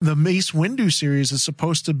the Mace Windu series is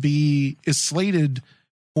slated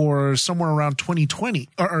for somewhere around 2020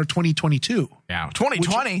 or 2022. Yeah.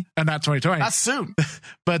 2020? And not 2020. That's soon.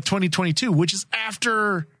 But 2022, which is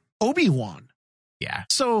after Obi-Wan. Yeah.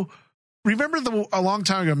 So remember a long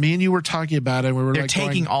time ago, me and you were talking about it. They're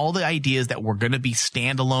taking all the ideas that were going to be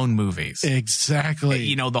standalone movies. Exactly.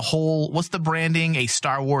 You know, the whole, what's the branding? A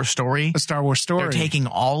Star Wars story? A Star Wars story. They're taking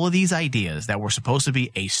all of these ideas that were supposed to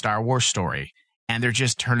be a Star Wars story, and they're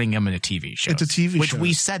just turning them into TV shows. Into TV shows. Which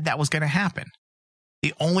we said that was going to happen.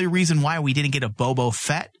 The only reason why we didn't get a Boba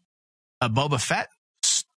Fett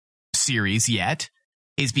series yet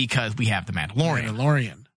is because we have the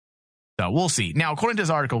Mandalorian. So we'll see. Now, according to this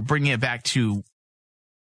article, bringing it back to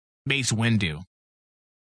Mace Windu,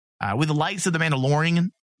 with the likes of the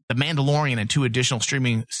Mandalorian and 2 additional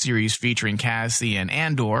streaming series featuring Cassian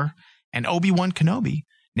Andor and Obi-Wan Kenobi,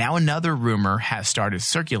 now another rumor has started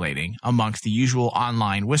circulating amongst the usual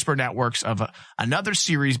online whisper networks of another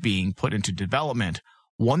series being put into development,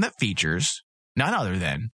 one that features none other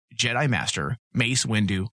than Jedi Master Mace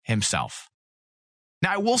Windu himself.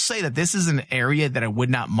 Now, I will say that this is an area that I would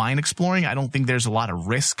not mind exploring. I don't think there's a lot of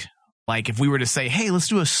risk. Like, if we were to say, hey, let's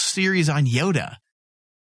do a series on Yoda,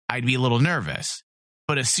 I'd be a little nervous.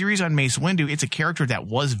 But a series on Mace Windu, it's a character that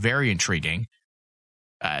was very intriguing.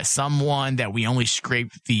 Someone that we only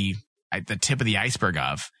scraped the tip of the iceberg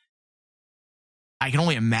of. I can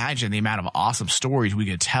only imagine the amount of awesome stories we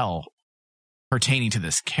could tell pertaining to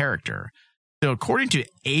this character. So according to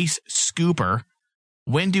Ace Scooper,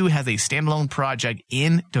 Windu has a standalone project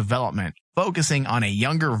in development focusing on a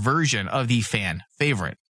younger version of the fan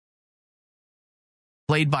favorite,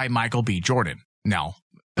 played by Michael B. Jordan. No,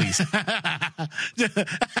 please. I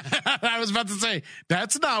was about to say,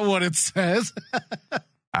 that's not what it says.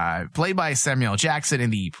 Played by Samuel Jackson in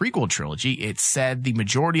the prequel trilogy, it said the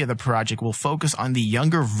majority of the project will focus on the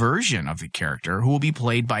younger version of the character, who will be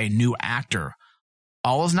played by a new actor.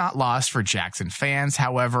 All is not lost for Jackson fans,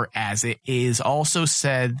 however, as it is also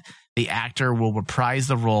said the actor will reprise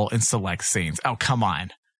the role in select scenes. Oh, come on.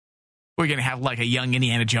 We're going to have like a young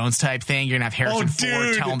Indiana Jones type thing. You're going to have Harrison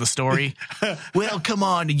Ford telling the story. Well, come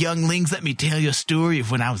on, younglings, let me tell you a story of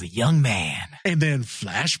when I was a young man. And then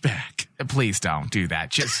flashback. Please don't do that.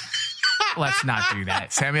 Just let's not do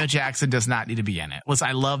that. Samuel Jackson does not need to be in it. Listen,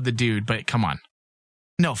 I love the dude, but come on.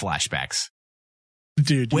 No flashbacks.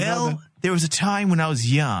 Dude, well, there was a time when I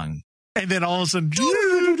was young. And then all of a sudden,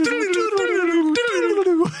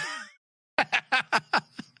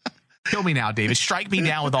 kill me now, David. Strike me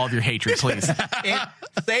down with all of your hatred, please.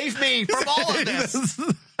 Save me from all of this.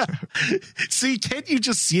 See, can't you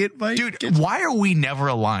just see it, Mike? Dude, why are we never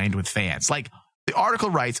aligned with fans? Like, the article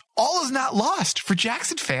writes, all is not lost for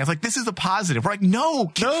Jackson fans. Like, this is a positive. We're like,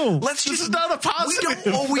 no, this is not a positive.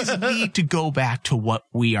 We don't always need to go back to what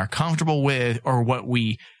we are comfortable with or what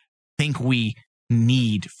we think we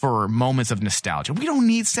need for moments of nostalgia. We don't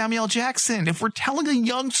need Samuel Jackson. If we're telling a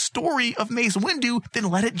young story of Mace Windu, then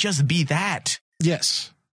let it just be that.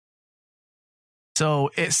 Yes.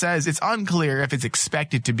 So it says it's unclear if it's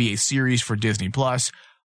expected to be a series for Disney Plus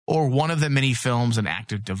or one of the many films in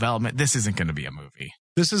active development. This isn't going to be a movie.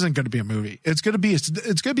 This isn't going to be a movie. It's going to be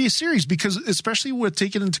a series, because especially with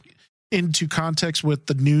taking into context with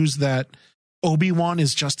the news that Obi-Wan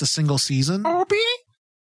is just a single season.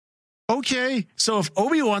 Okay, so if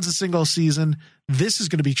Obi-Wan's a single season, this is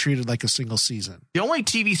going to be treated like a single season. The only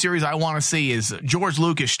TV series I want to see is George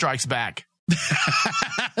Lucas Strikes Back.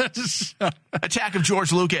 Attack of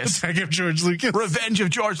George Lucas. Attack of George Lucas. Revenge of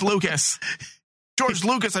George Lucas. George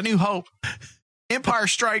Lucas, A New Hope. Empire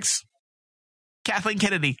Strikes. Kathleen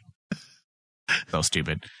Kennedy. So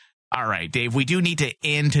stupid. All right, Dave, we do need to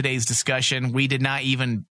end today's discussion. We did not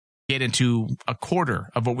even get into a quarter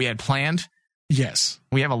of what we had planned. Yes.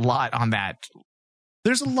 We have a lot on that.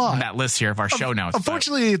 There's a lot on that list here of our show notes.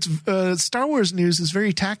 Unfortunately, it's Star Wars news is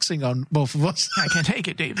very taxing on both of us. I can't take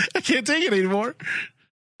it, David. I can't take it anymore.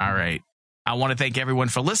 All right. I want to thank everyone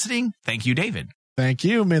for listening. Thank you, David. Thank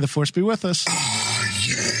you. May the Force be with us. Ah,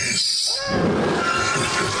 yes.